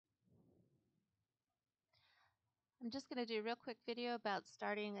I'm just going to do a real quick video about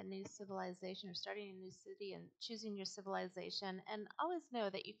starting a new civilization or starting a new city and choosing your civilization. And always know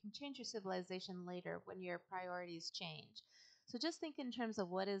that you can change your civilization later when your priorities change. So just think in terms of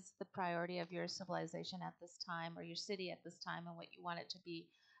what is the priority of your civilization at this time or your city at this time and what you want it to be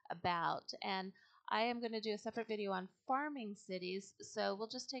about. And I am going to do a separate video on farming cities. So we'll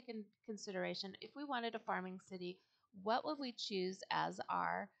just take in consideration if we wanted a farming city, what would we choose as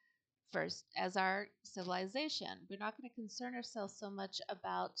our civilization. We're not going to concern ourselves so much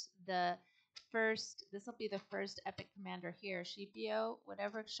about the first, this will be the first epic commander here, Scipio.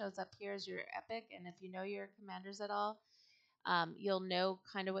 Whatever shows up here is your epic, and if you know your commanders at all, you'll know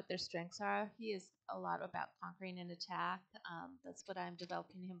kind of what their strengths are. He is a lot about conquering and attack. That's what I'm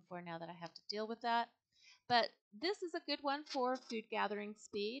developing him for now that I have to deal with that. But this is a good one for food gathering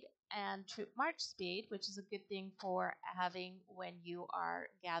speed and troop march speed, which is a good thing for having when you are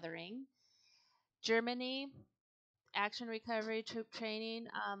gathering. Germany, action recovery, troop training.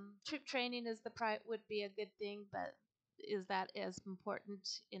 Troop training is would be a good thing, but is that as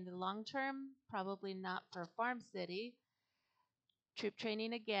important in the long term? Probably not for Farm City. Troop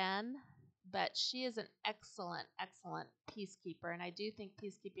training again, but she is an excellent, excellent peacekeeper, and I do think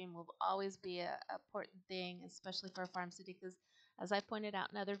peacekeeping will always be a important thing, especially for a farm city, because as I pointed out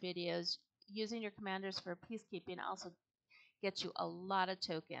in other videos, using your commanders for peacekeeping also gets you a lot of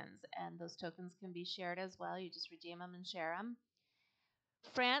tokens, and those tokens can be shared as well. You just redeem them and share them.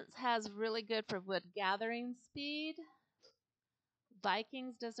 France has really good for wood gathering speed.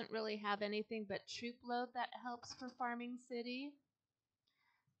 Vikings doesn't really have anything but troop load that helps for farming city.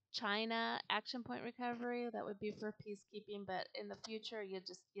 China, action point recovery, that would be for peacekeeping, but in the future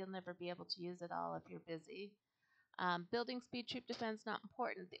you'll never be able to use it all if you're busy. Building speed, troop defense, not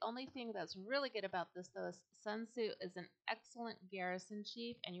important. The only thing that's really good about this, though, is Sun Tzu is an excellent garrison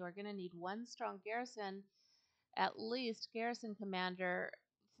chief, and you are going to need one strong garrison, at least garrison commander,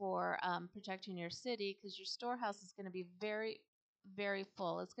 for protecting your city, because your storehouse is going to be very, very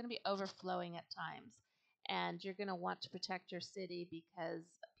full. It's going to be overflowing at times, and you're going to want to protect your city because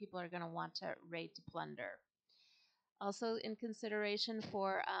people are going to want to raid to plunder. Also, in consideration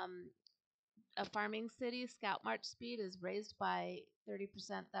for a farming city, scout march speed is raised by 30%.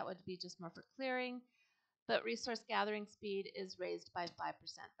 That would be just more for clearing. But resource gathering speed is raised by 5%.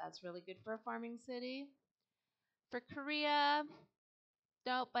 That's really good for a farming city. For Korea,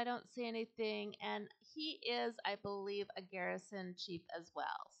 nope, I don't see anything. And he is, I believe, a garrison chief as well.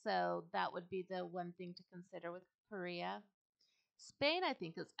 So that would be the one thing to consider with Korea. Spain, I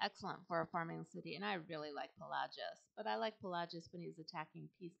think, is excellent for a farming city, and I really like Pelagius. But I like Pelagius when he's attacking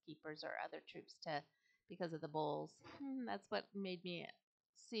peacekeepers or other troops because of the bulls. That's what made me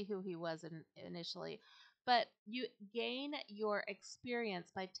see who he was initially. But you gain your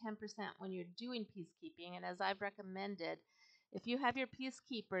experience by 10% when you're doing peacekeeping, and as I've recommended, if you have your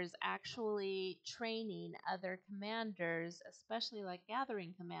peacekeepers actually training other commanders, especially like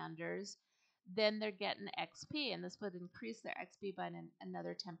gathering commanders, then they're getting XP, and this would increase their XP by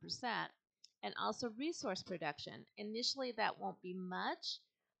another 10%. And also resource production. Initially, that won't be much,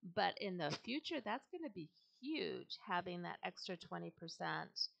 but in the future, that's going to be huge, having that extra 20%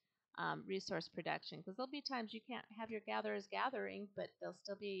 resource production, because there'll be times you can't have your gatherers gathering, but they'll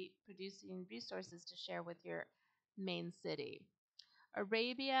still be producing resources to share with your main city.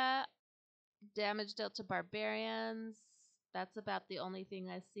 Arabia, damage dealt to barbarians. That's about the only thing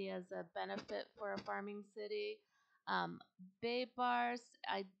I see as a benefit for a farming city. Baybars,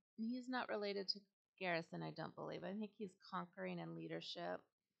 he's not related to Garrison, I don't believe. I think he's conquering and leadership.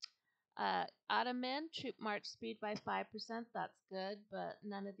 Ottoman, troop march speed by 5%. That's good, but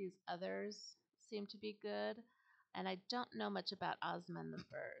none of these others seem to be good. And I don't know much about Osman the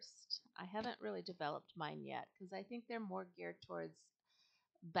First. I haven't really developed mine yet because I think they're more geared towards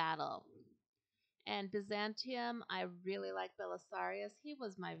battle. And Byzantium, I really like Belisarius.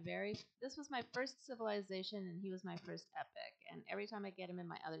 This was my first civilization, and he was my first epic. And every time I get him in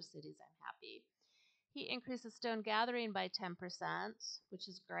my other cities, I'm happy. He increases stone gathering by 10%, which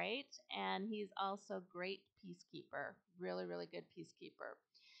is great. And he's also great peacekeeper. Really, really good peacekeeper.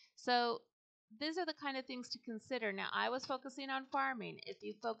 So these are the kind of things to consider. Now, I was focusing on farming. If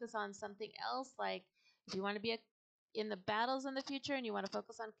you focus on something else, like if you want to be in the battles in the future and you want to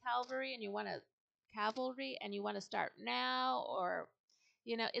focus on cavalry and you want to start now, or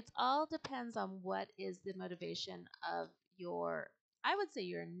it all depends on what is the motivation of your, I would say,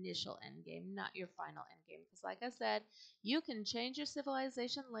 your initial end game, not your final end game, because like I said, you can change your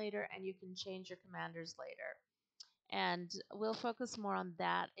civilization later and you can change your commanders later, and we'll focus more on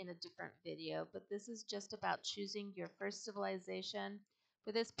that in a different video. But this is just about choosing your first civilization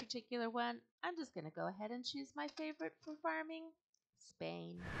For this particular one, I'm just going to go ahead and choose my favorite for farming,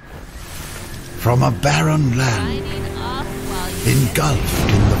 Spain. From a barren land, engulfed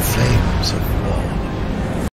in the flames of war,